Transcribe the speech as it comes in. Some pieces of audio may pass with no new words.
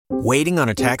Waiting on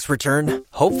a tax return?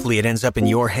 Hopefully it ends up in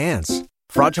your hands.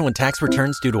 Fraudulent tax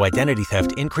returns due to identity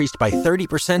theft increased by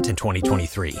 30% in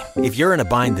 2023. If you're in a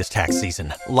bind this tax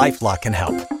season, LifeLock can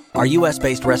help. Our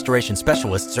U.S.-based restoration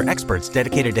specialists are experts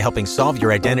dedicated to helping solve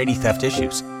your identity theft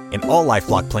issues. And all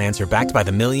LifeLock plans are backed by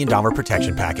the $1 Million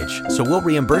Protection Package. So we'll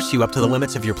reimburse you up to the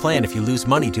limits of your plan if you lose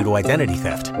money due to identity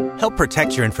theft. Help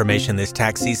protect your information this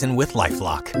tax season with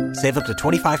LifeLock. Save up to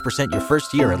 25% your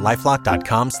first year at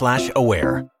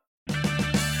LifeLock.com/aware.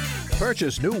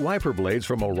 Purchase new wiper blades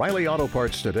from O'Reilly Auto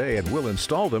Parts today and we'll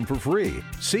install them for free.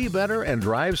 See better and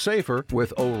drive safer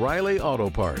with O'Reilly Auto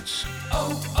Parts.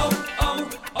 O'Reilly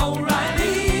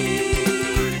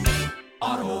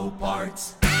Auto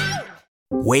Parts.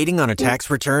 Waiting on a tax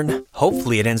return?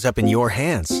 Hopefully it ends up in your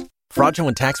hands.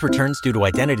 Fraudulent tax returns due to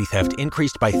identity theft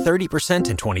increased by 30%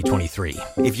 in 2023.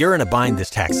 If you're in a bind this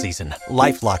tax season,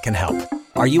 LifeLock can help.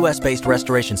 Our U.S.-based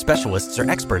restoration specialists are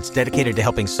experts dedicated to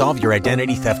helping solve your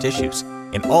identity theft issues.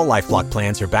 And all LifeLock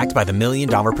plans are backed by the $1 Million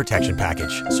Protection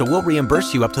Package. So we'll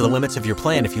reimburse you up to the limits of your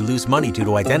plan if you lose money due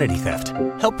to identity theft.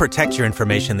 Help protect your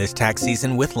information this tax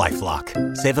season with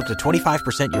LifeLock. Save up to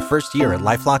 25% your first year at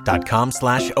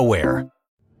LifeLock.com/aware.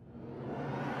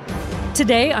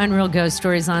 Today on Real Ghost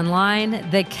Stories Online,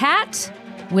 the cat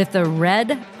with the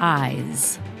red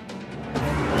eyes.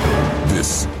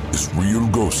 This is Real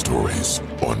Ghost Stories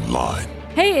Online.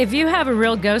 Hey, if you have a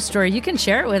real ghost story, you can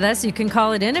share it with us. You can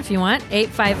call it in if you want,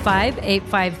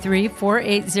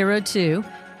 855-853-4802.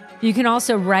 You can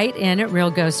also write in at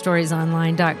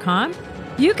realghoststoriesonline.com.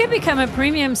 You can become a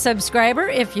premium subscriber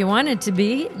if you wanted to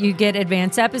be. You get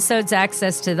advanced episodes,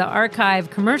 access to the archive,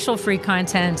 commercial-free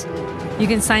content. You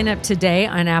can sign up today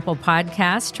on Apple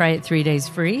Podcasts. Try it 3 days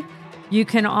free. You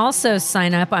can also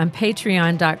sign up on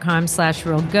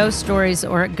patreon.com/realghoststories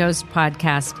or at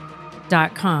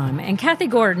ghostpodcast.com. And Kathy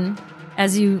Gordon,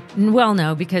 as you well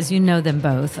know, because you know them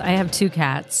both, I have 2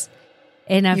 cats.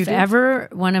 And if ever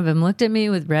one of them looked at me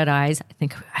with red eyes, I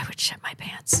think I would shit my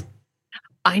pants.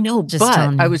 I know,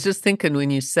 but I was just thinking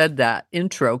when you said that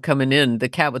intro coming in, the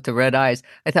cat with the red eyes,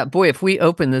 I thought, boy, if we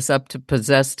open this up to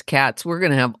possessed cats, we're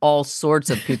going to have all sorts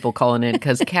of people calling in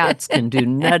because cats can do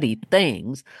nutty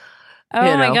things.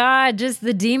 Oh my God, just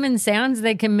the demon sounds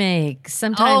they can make.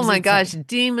 Sometimes. Oh my gosh,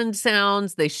 demon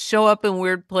sounds. They show up in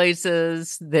weird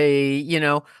places. They,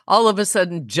 all of a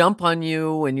sudden jump on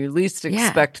you when you least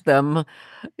expect them,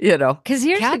 Because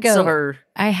years ago,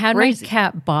 I had crazy. my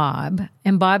cat Bob,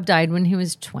 and Bob died when he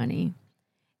was 20.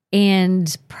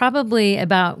 And probably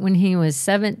about when he was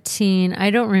 17,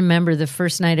 I don't remember the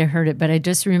first night I heard it, but I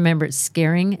just remember it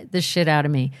scaring the shit out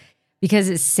of me. Because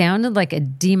it sounded like a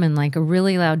demon, like a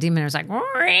really loud demon. It was like,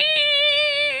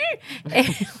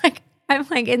 and I'm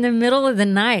like in the middle of the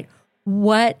night,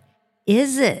 what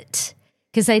is it?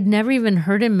 Because I'd never even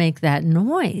heard him make that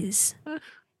noise.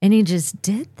 And he just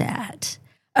did that.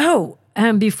 Oh,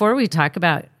 before we talk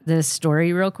about this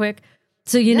story real quick.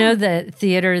 So you know the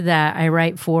theater that I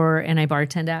write for and I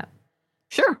bartend at?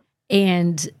 Sure.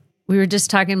 And we were just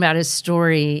talking about a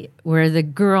story where the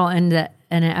girl in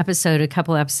an episode, a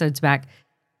couple episodes back,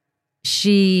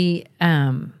 she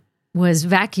was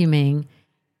vacuuming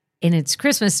and it's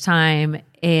Christmas time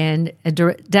and a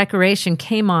decoration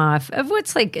came off of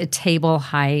what's like a table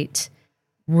height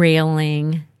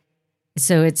railing.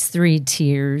 So it's 3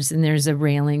 tiers and there's a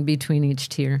railing between each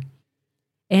tier.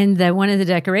 And one of the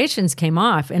decorations came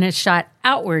off and it shot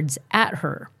outwards at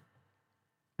her.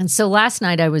 And so last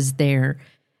night I was there.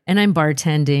 And I'm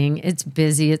bartending. It's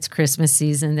busy. It's Christmas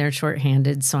season. They're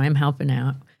shorthanded, so I'm helping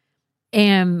out.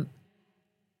 And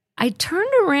I turned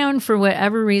around for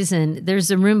whatever reason. There's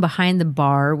a room behind the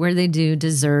bar where they do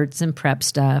desserts and prep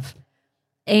stuff.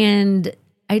 And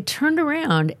I turned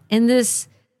around and this,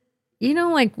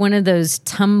 like one of those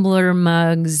tumbler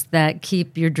mugs that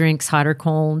keep your drinks hot or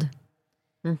cold.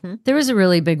 Mm-hmm. There was a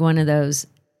really big one of those.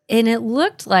 And it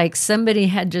looked like somebody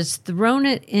had just thrown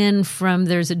it in from,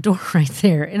 there's a door right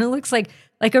there. And it looks like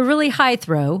a really high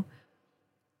throw.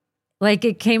 Like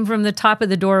it came from the top of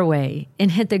the doorway and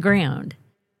hit the ground.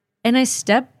 And I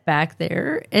stepped back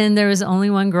there and there was only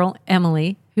one girl,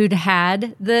 Emily, who'd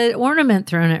had the ornament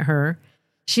thrown at her.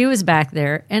 She was back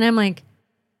there. And I'm like,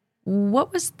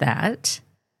 what was that?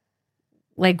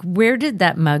 Like, where did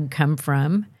that mug come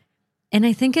from? And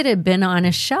I think it had been on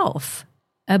a shelf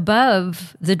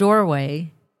above the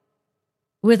doorway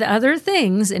with other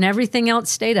things and everything else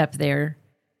stayed up there,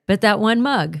 but that one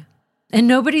mug. And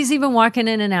nobody's even walking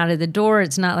in and out of the door.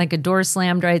 It's not like a door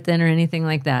slammed right then or anything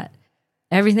like that.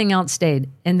 Everything else stayed.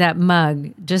 And that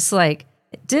mug, just like,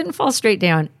 it didn't fall straight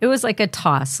down. It was like a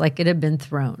toss, like it had been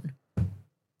thrown.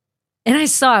 And I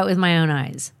saw it with my own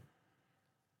eyes.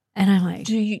 And I'm like,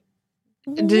 do you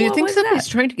think somebody's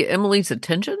trying to get Emily's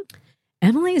attention?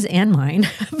 Emily's and mine,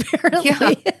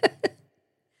 apparently. Yeah.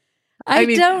 I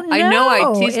don't know. I know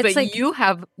I tease, but like,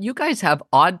 you guys have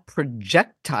odd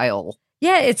projectile.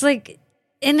 Yeah, it's like,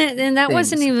 and that things.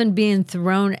 Wasn't even being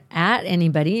thrown at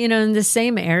anybody. You know, in the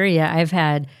same area, I've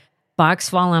had box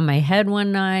fall on my head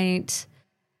one night.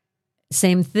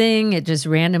 Same thing. It just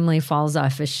randomly falls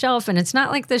off a shelf, and it's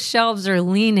not like the shelves are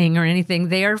leaning or anything.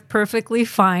 They are perfectly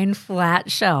fine,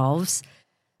 flat shelves.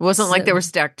 It wasn't like they were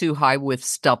stacked too high with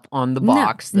stuff on the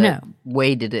box that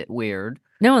weighted it weird.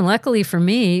 No, and luckily for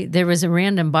me, there was a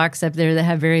random box up there that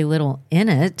had very little in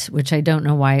it, which I don't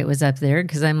know why it was up there,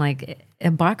 because I'm like, a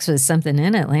box with something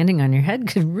in it landing on your head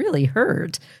could really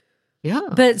hurt. Yeah.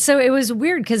 But so it was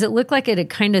weird because it looked like it had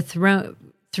kind of thrown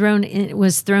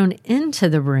into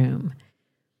the room.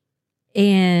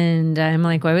 And I'm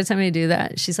like, why would somebody do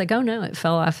that? She's like, oh no, it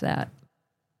fell off that.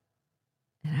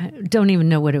 And I don't even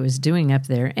know what it was doing up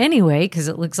there anyway, because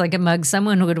it looks like a mug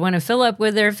someone would want to fill up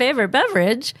with their favorite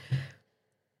beverage.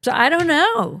 So I don't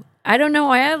know. I don't know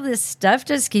why all this stuff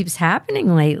just keeps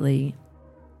happening lately.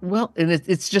 Well, and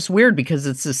it's just weird because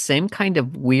it's the same kind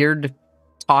of weird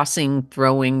tossing,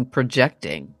 throwing,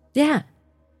 projecting. Yeah.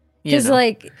 Because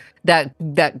like that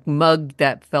mug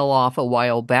that fell off a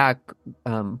while back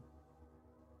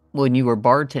when you were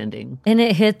bartending. And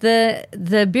it hit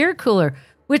the beer cooler,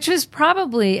 which was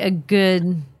probably a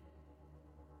good,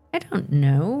 I don't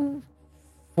know,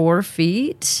 4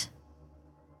 feet.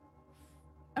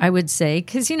 I would say,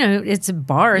 because, it's a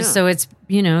bar, so it's,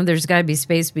 there's got to be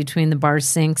space between the bar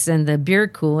sinks and the beer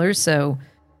cooler. So,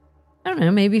 I don't know,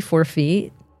 maybe 4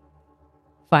 feet,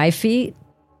 5 feet.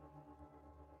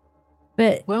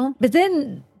 But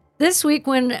then this week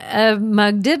when a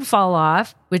mug did fall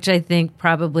off, which I think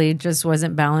probably just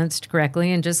wasn't balanced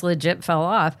correctly and just legit fell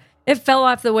off, it fell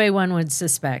off the way one would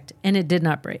suspect, and it did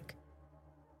not break.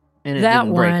 And that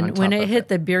one, when it hit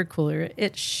the beer cooler,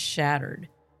 it shattered.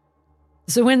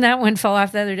 So when that one fell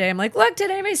off the other day, I'm like, look,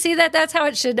 did anybody see that? That's how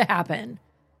it should happen.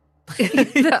 This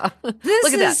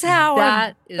is how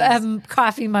a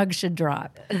coffee mug should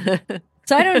drop.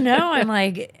 So I don't know. I'm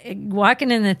like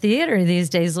walking in the theater these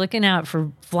days looking out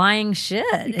for flying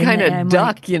shit. You kind of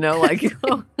duck, like.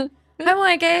 I'm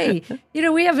like, hey,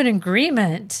 we have an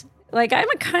agreement. Like, I'm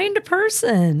a kind of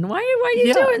person. Why are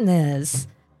you doing this?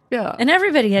 Yeah. And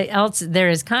everybody else there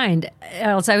is kind.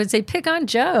 Else I would say pick on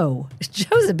Joe.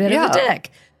 Joe's a bit of a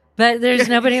dick. But there's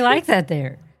nobody like that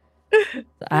there.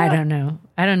 I don't know.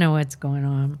 I don't know what's going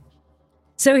on.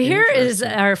 So here is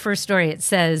our first story. It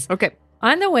says, okay,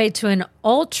 on the way to an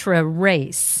ultra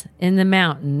race in the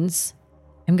mountains,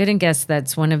 I'm going to guess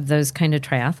that's one of those kind of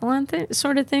triathlon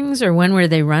sort of things, or one where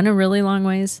they run a really long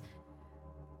ways.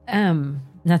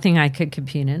 Nothing I could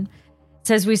compete in. It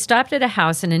says, we stopped at a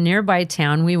house in a nearby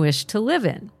town we wished to live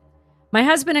in. My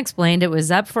husband explained it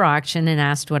was up for auction and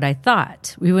asked what I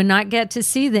thought. We would not get to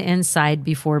see the inside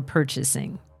before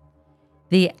purchasing.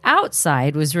 The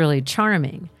outside was really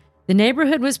charming. The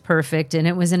neighborhood was perfect, and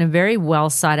it was in a very well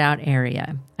sought out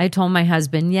area. I told my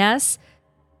husband, yes,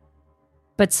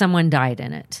 but someone died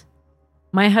in it.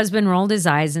 My husband rolled his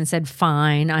eyes and said,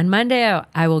 fine, on Monday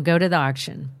I will go to the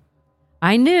auction.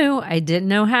 I didn't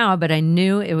know how, but I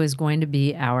knew it was going to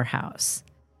be our house.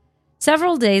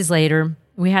 Several days later,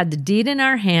 we had the deed in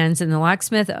our hands, and the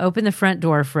locksmith opened the front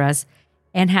door for us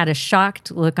and had a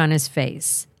shocked look on his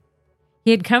face.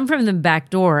 He had come from the back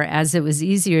door, as it was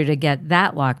easier to get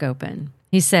that lock open.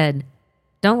 He said,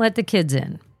 don't let the kids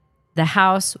in. The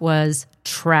house was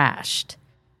trashed.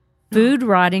 Food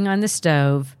rotting on the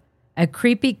stove, a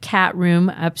creepy cat room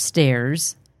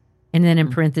upstairs, and then in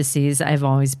parentheses, I've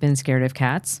always been scared of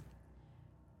cats.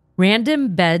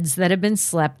 Random beds that have been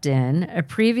slept in, a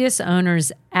previous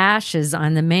owner's ashes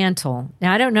on the mantle.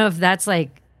 Now, I don't know if that's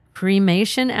like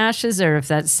cremation ashes or if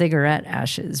that's cigarette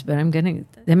ashes, but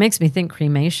that makes me think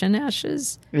cremation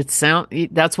ashes.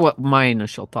 That's what my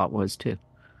initial thought was too.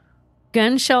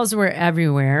 Gun shells were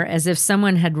everywhere, as if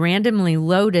someone had randomly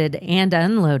loaded and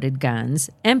unloaded guns,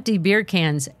 empty beer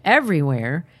cans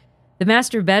everywhere. The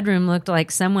master bedroom looked like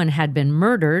someone had been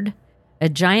murdered. A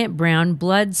giant brown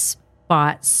blood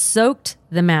spot soaked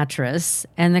the mattress,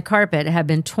 and the carpet had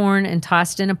been torn and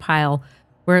tossed in a pile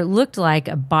where it looked like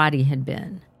a body had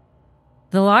been.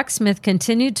 The locksmith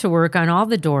continued to work on all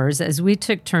the doors as we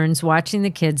took turns watching the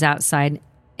kids outside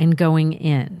and going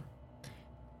in.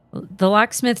 The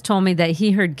locksmith told me that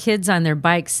he heard kids on their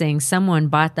bikes saying someone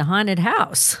bought the haunted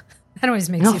house. That always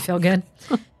makes you feel good.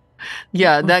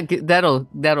 Yeah,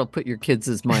 that'll put your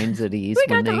kids' minds at ease. We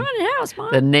got the haunted house,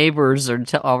 Mom. The neighbors are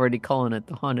already calling it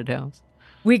the haunted house.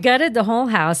 We gutted the whole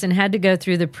house and had to go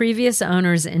through the previous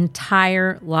owner's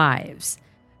entire lives.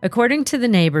 According to the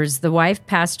neighbors, the wife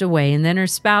passed away and then her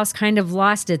spouse kind of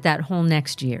lost it that whole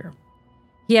next year.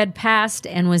 He had passed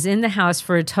and was in the house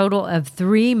for a total of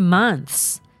 3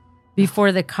 months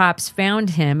before the cops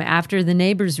found him after the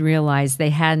neighbors realized they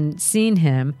hadn't seen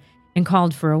him and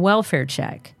called for a welfare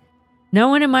check. No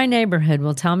one in my neighborhood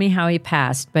will tell me how he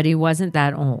passed, but he wasn't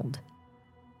that old.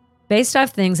 Based off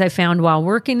things I found while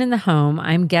working in the home,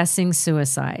 I'm guessing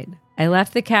suicide. I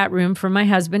left the cat room for my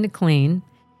husband to clean.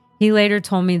 He later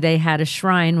told me they had a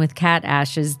shrine with cat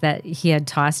ashes that he had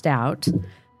tossed out.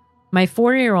 My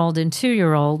 4-year-old and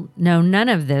 2-year-old know none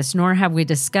of this, nor have we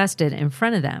discussed it in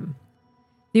front of them.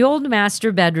 The old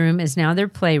master bedroom is now their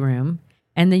playroom,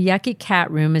 and the yucky cat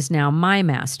room is now my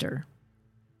master.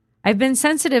 I've been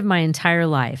sensitive my entire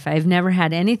life. I've never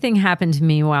had anything happen to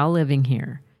me while living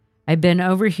here. I've been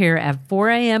over here at 4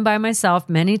 a.m. by myself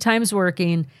many times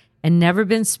working and never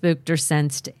been spooked or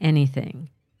sensed anything.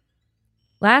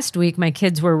 Last week, my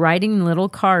kids were riding little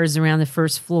cars around the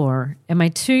first floor, and my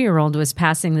 2-year-old was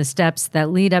passing the steps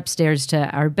that lead upstairs to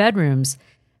our bedrooms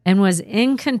and was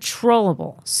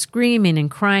uncontrollable, screaming and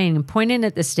crying and pointing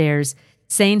at the stairs,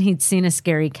 saying he'd seen a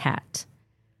scary cat.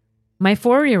 My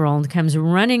 4-year-old comes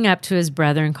running up to his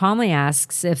brother and calmly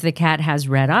asks if the cat has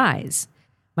red eyes.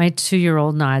 My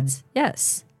 2-year-old nods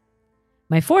yes.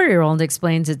 My 4-year-old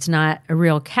explains it's not a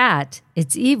real cat,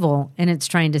 it's evil, and it's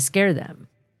trying to scare them.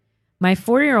 My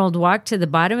 4-year-old walked to the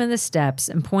bottom of the steps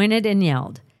and pointed and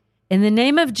yelled, "In the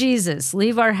name of Jesus,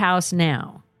 leave our house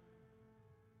now."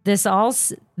 This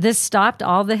stopped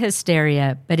all the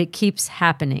hysteria, but it keeps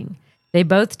happening. They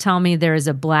both tell me there is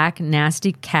a black,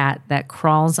 nasty cat that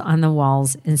crawls on the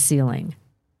walls and ceiling.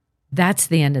 That's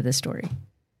the end of the story.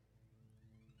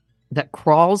 That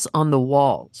crawls on the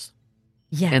walls.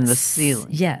 Yes. And the ceiling.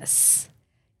 Yes.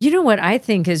 You know what I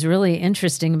think is really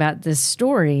interesting about this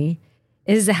story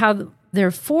is how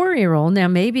their 4-year-old, now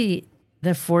maybe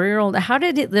the 4-year-old, how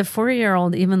did the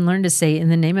 4-year-old even learn to say, "In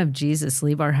the name of Jesus,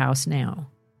 leave our house now"?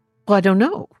 Well, I don't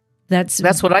know. That's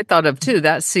what I thought of too.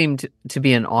 That seemed to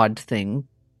be an odd thing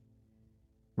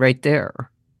right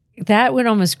there. That would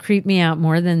almost creep me out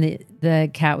more than the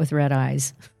cat with red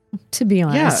eyes, to be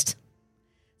honest.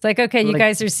 Yeah. It's like, okay, you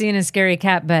guys are seeing a scary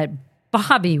cat, but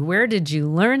Bobby, where did you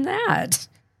learn that?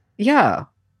 Yeah.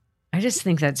 I just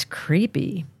think that's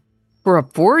creepy. For a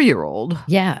 4-year-old?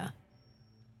 Yeah.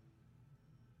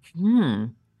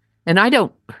 And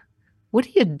what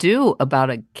do you do about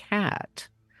a cat?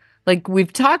 Like,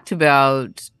 we've talked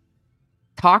about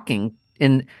talking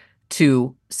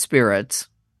to spirits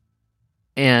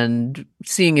and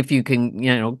seeing if you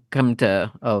can, come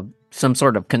to some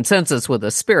sort of consensus with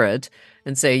a spirit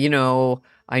and say,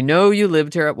 I know you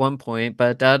lived here at one point,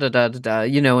 but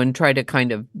da-da-da-da-da, and try to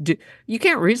kind of do. You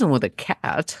can't reason with a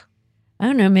cat. I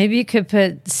don't know. Maybe you could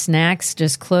put snacks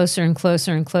just closer and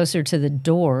closer and closer to the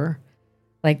door,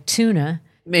 like tuna.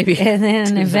 Maybe. And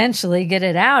then eventually get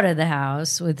it out of the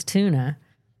house with tuna.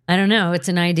 I don't know. It's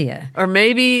an idea. Or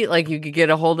maybe you could get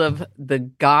a hold of the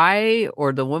guy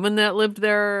or the woman that lived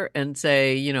there and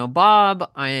say,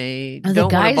 Bob, I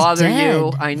don't want to bother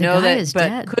you. I know that,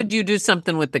 but could you do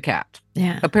something with the cat?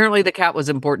 Yeah. Apparently the cat was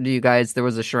important to you guys. There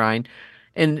was a shrine.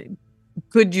 And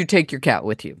could you take your cat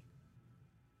with you?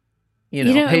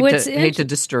 Hate to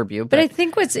disturb you. But I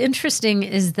think what's interesting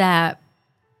is that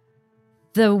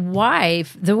the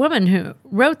wife, the woman who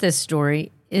wrote this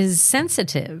story, is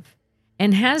sensitive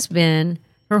and has been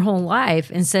her whole life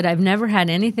and said, I've never had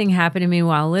anything happen to me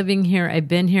while living here. I've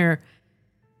been here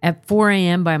at 4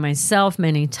 a.m. by myself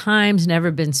many times,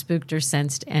 never been spooked or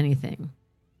sensed anything.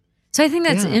 So I think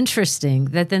that's interesting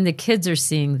that then the kids are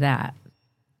seeing that.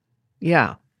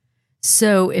 Yeah.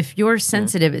 So if you're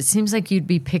sensitive, it seems like you'd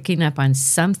be picking up on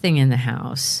something in the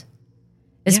house,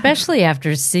 especially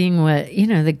after seeing what,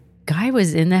 the guy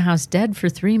was in the house dead for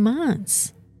 3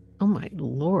 months. Oh, my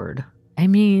Lord. I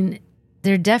mean,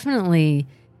 they're definitely,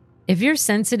 if you're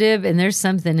sensitive and there's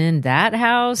something in that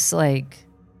house,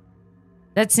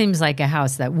 that seems like a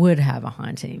house that would have a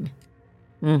haunting.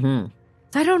 Mm-hmm.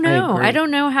 I don't know. I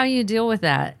don't know how you deal with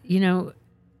that.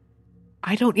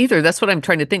 I don't either. That's what I'm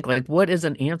trying to think. What is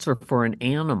an answer for an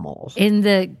animal?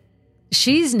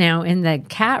 She's now in the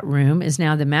cat room, is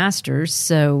now the master's,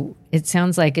 so it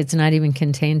sounds like it's not even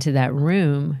contained to that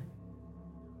room.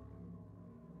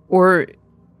 Or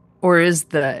is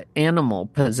the animal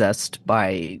possessed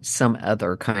by some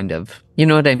other kind of, you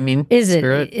know what I mean? Is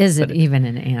it even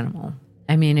an animal?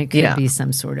 I mean, it could be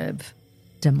some sort of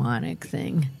demonic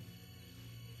thing.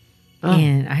 Oh.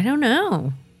 And I don't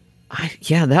know.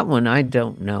 That one I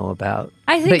don't know about.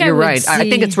 But you're right. I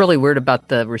think it's really weird about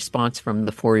the response from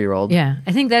the 4-year-old. Yeah,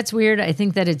 I think that's weird. I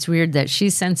think that it's weird that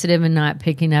she's sensitive and not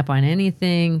picking up on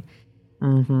anything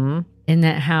in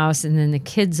that house, and then the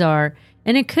kids are.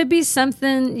 And it could be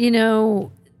something,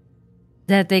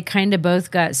 that they kind of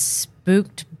both got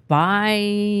spooked by.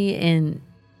 And,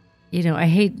 I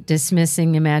hate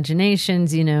dismissing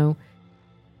imaginations,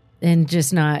 and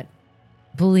just not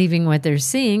believing what they're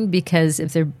seeing, because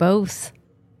if they're both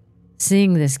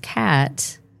seeing this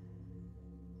cat,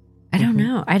 I don't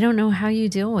know. I don't know how you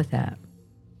deal with that.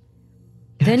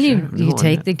 Then you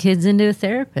take the kids into a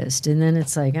therapist, and then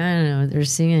it's like, I don't know, they're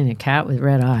seeing a cat with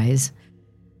red eyes.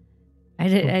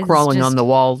 Crawling on the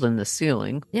walls and the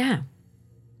ceiling. Yeah.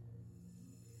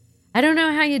 I don't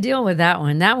know how you deal with that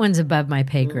one. That one's above my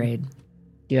pay grade.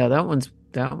 Yeah, that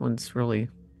one's really...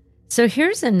 So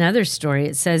here's another story.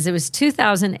 It says it was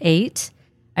 2008.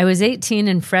 I was 18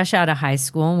 and fresh out of high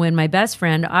school when my best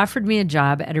friend offered me a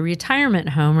job at a retirement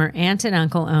home her aunt and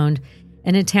uncle owned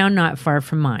in a town not far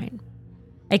from mine.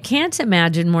 I can't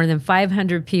imagine more than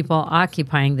 500 people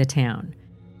occupying the town.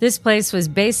 This place was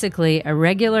basically a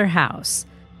regular house.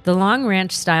 The long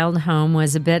ranch-styled home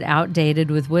was a bit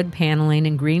outdated with wood paneling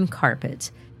and green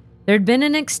carpet. There had been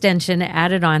an extension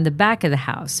added on the back of the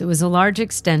house. It was a large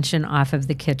extension off of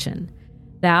the kitchen.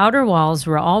 The outer walls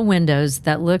were all windows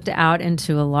that looked out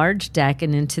into a large deck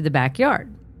and into the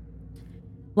backyard.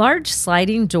 Large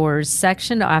sliding doors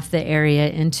sectioned off the area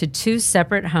into 2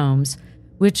 separate homes,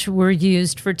 which were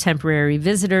used for temporary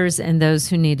visitors and those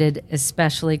who needed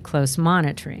especially close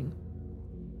monitoring.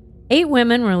 8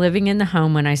 women were living in the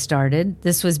home when I started.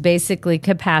 This was basically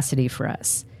capacity for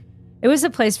us. It was a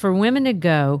place for women to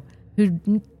go who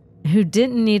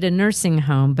didn't need a nursing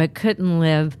home but couldn't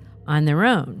live on their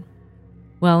own.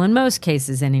 Well, in most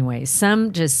cases anyway.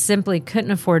 Some just simply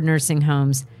couldn't afford nursing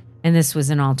homes, and this was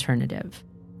an alternative.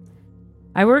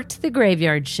 I worked the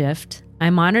graveyard shift. I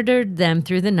monitored them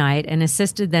through the night and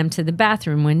assisted them to the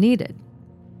bathroom when needed.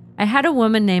 I had a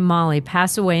woman named Molly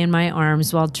pass away in my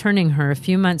arms while turning her a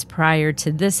few months prior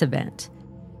to this event.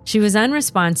 She was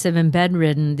unresponsive and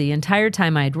bedridden the entire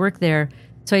time I'd worked there,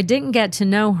 so I didn't get to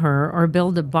know her or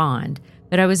build a bond,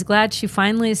 but I was glad she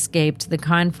finally escaped the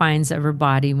confines of her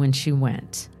body when she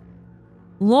went.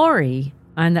 Lori,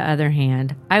 on the other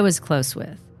hand, I was close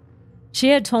with. She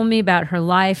had told me about her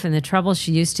life and the trouble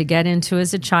she used to get into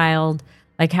as a child,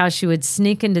 like how she would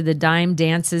sneak into the dime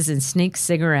dances and sneak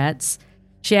cigarettes.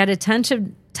 She had a touch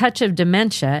of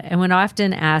dementia and would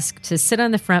often ask to sit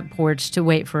on the front porch to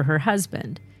wait for her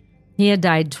husband. He had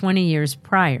died 20 years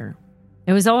prior.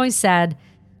 It was always sad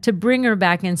to bring her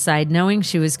back inside knowing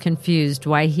she was confused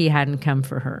why he hadn't come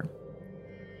for her.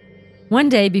 One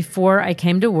day before I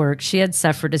came to work, she had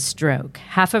suffered a stroke.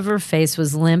 Half of her face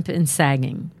was limp and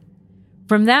sagging.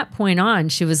 From that point on,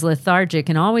 she was lethargic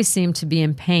and always seemed to be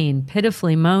in pain,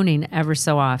 pitifully moaning ever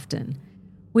so often.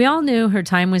 We all knew her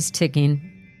time was ticking,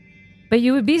 but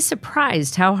you would be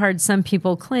surprised how hard some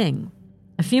people cling.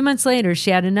 A few months later,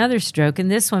 she had another stroke,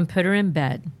 and this one put her in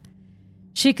bed.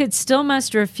 She could still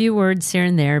muster a few words here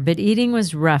and there, but eating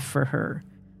was rough for her.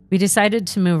 We decided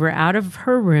to move her out of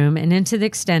her room and into the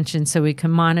extension so we could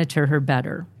monitor her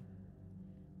better.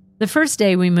 The first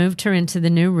day we moved her into the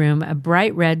new room, a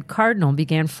bright red cardinal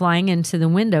began flying into the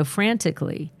window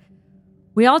frantically.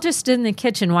 We all just stood in the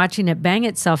kitchen watching it bang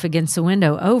itself against the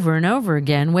window over and over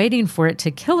again, waiting for it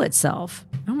to kill itself.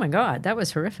 Oh my God, that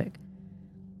was horrific.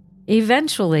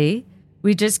 Eventually,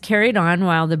 we just carried on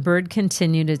while the bird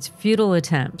continued its futile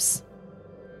attempts.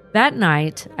 That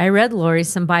night, I read Lori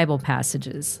some Bible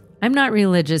passages. I'm not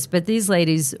religious, but these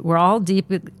ladies were all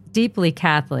deeply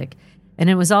Catholic, and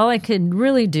it was all I could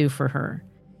really do for her.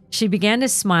 She began to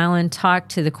smile and talk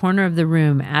to the corner of the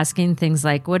room, asking things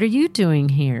like, "What are you doing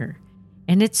here?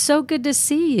 And it's so good to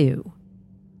see you."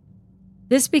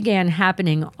 This began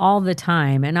happening all the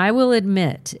time, and I will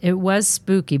admit it was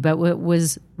spooky, but what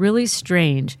was really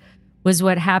strange was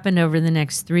what happened over the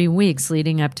next 3 weeks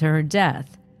leading up to her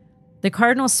death. The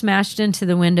cardinal smashed into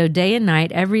the window day and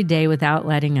night every day without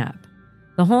letting up.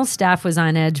 The whole staff was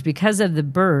on edge because of the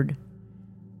bird,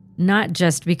 not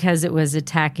just because it was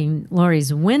attacking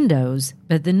Lori's windows,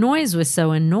 but the noise was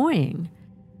so annoying.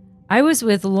 I was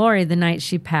with Lori the night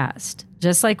she passed.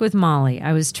 Just like with Molly,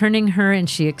 I was turning her and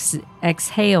she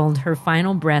exhaled her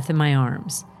final breath in my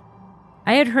arms.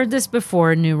 I had heard this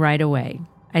before and knew right away.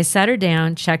 I sat her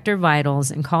down, checked her vitals,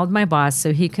 and called my boss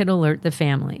so he could alert the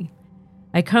family.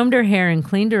 I combed her hair and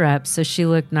cleaned her up so she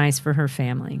looked nice for her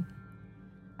family.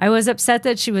 I was upset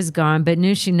that she was gone, but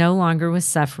knew she no longer was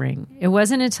suffering. It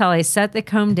wasn't until I set the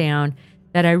comb down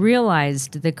that I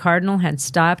realized the cardinal had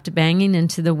stopped banging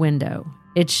into the window.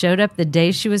 It showed up the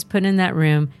day she was put in that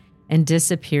room and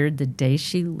disappeared the day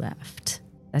she left.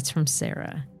 That's from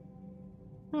Sarah.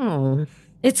 Oh.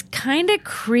 It's kind of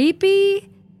creepy,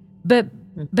 but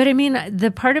I mean,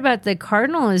 the part about the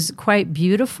cardinal is quite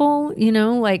beautiful, you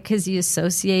know, like, because you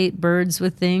associate birds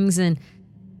with things.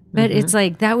 But it's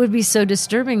like, that would be so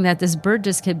disturbing that this bird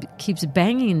just keeps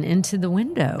banging into the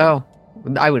window. Oh,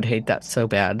 I would hate that so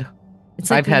bad.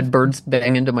 Like I've had birds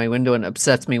bang into my window, and it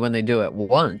upsets me when they do it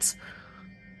once,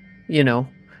 you know.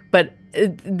 But,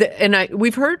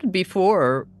 we've heard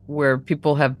before where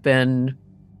people have been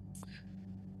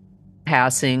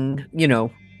passing, you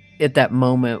know, at that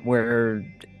moment where,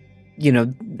 you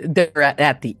know, they're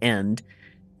at the end,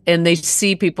 and they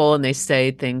see people and they say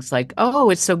things like,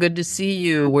 "Oh, it's so good to see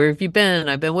you. Where have you been?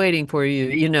 I've been waiting for you,"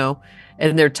 you know,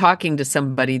 and they're talking to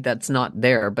somebody that's not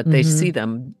there, but they see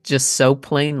them just so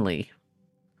plainly.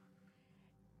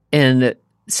 And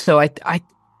so I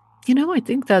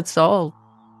think that's all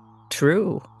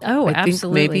true. Oh, I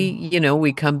absolutely. think maybe, you know,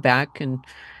 we come back and,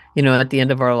 you know, at the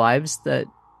end of our lives that,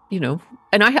 you know,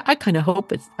 and I kind of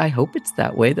hope it's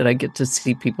that way, that I get to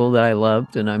see people that I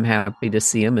loved, and I'm happy to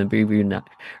see them and be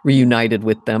reunited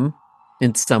with them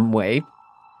in some way.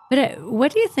 But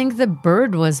what do you think the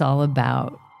bird was all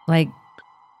about? Like,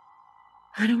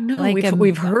 I don't know. Like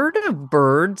we've heard of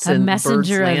birds and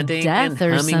messenger birds of landing death and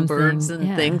or hummingbirds something.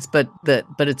 and things, but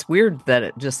it's weird that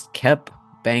it just kept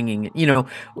banging. You know,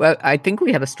 I think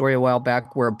we had a story a while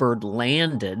back where a bird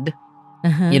landed,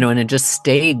 you know, and it just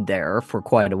stayed there for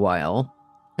quite a while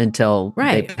until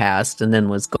they passed and then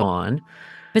was gone.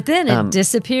 But then it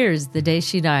disappears the day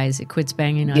she dies. It quits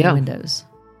banging on windows.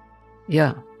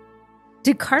 Yeah.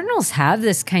 Do cardinals have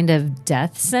this kind of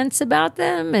death sense about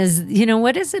them? You know,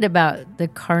 what is it about the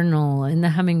cardinal and the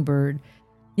hummingbird?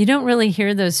 You don't really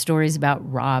hear those stories about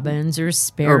robins or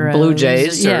sparrows. Or blue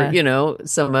jays or, you know,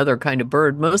 some other kind of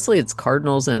bird. Mostly it's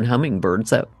cardinals and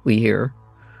hummingbirds that we hear.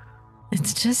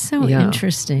 It's just so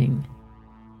interesting.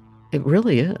 It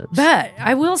really is. But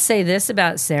I will say this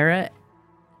about Sarah,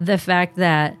 the fact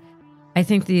that I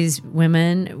think these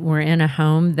women were in a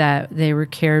home that they were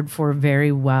cared for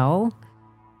very well.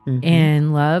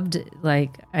 And loved,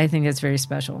 like, I think it's very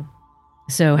special.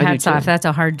 So hats off. That's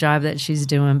a hard job that she's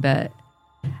doing, but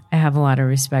I have a lot of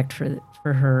respect for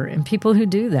her and people who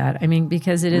do that. I mean,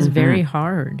 because it is very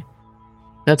hard.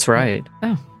 That's right.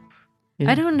 Oh,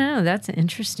 yeah. I don't know. That's an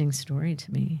interesting story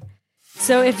to me.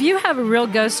 So if you have a real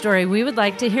ghost story, we would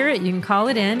like to hear it. You can call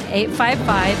it in,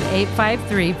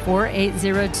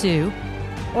 855-853-4802,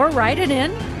 or write it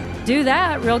in. Do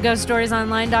that,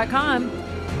 realghoststoriesonline.com.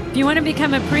 If you want to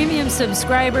become a premium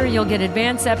subscriber, you'll get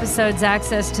advanced episodes,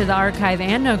 access to the archive,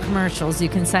 and no commercials. You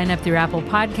can sign up through Apple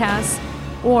Podcasts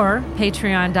or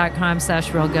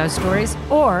patreon.com/realghoststories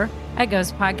or at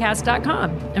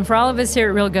ghostpodcast.com. And for all of us here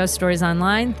at Real Ghost Stories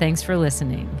Online, thanks for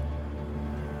listening.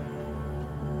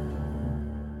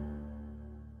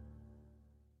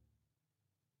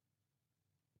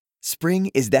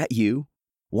 Spring, is that you?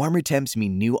 Warmer temps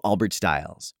mean new Allbirds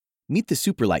styles. Meet the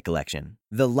Superlight Collection,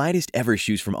 the lightest ever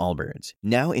shoes from Allbirds,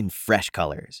 now in fresh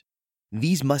colors.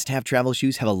 These must-have travel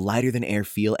shoes have a lighter-than-air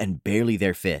feel and barely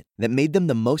their fit that made them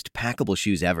the most packable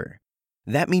shoes ever.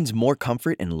 That means more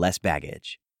comfort and less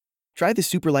baggage. Try the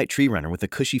Superlight Tree Runner with a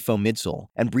cushy foam midsole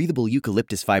and breathable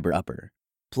eucalyptus fiber upper.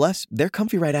 Plus, they're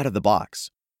comfy right out of the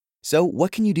box. So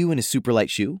what can you do in a Superlight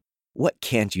shoe? What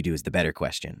can't you do is the better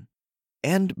question.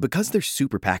 And because they're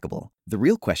super packable, the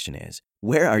real question is,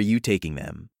 where are you taking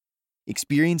them?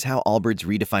 Experience how Allbirds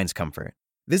redefines comfort.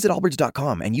 Visit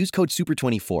allbirds.com and use code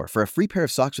SUPER24 for a free pair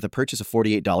of socks with a purchase of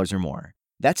 $48 or more.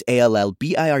 That's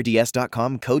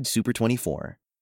ALLBIRDS.com, code SUPER24.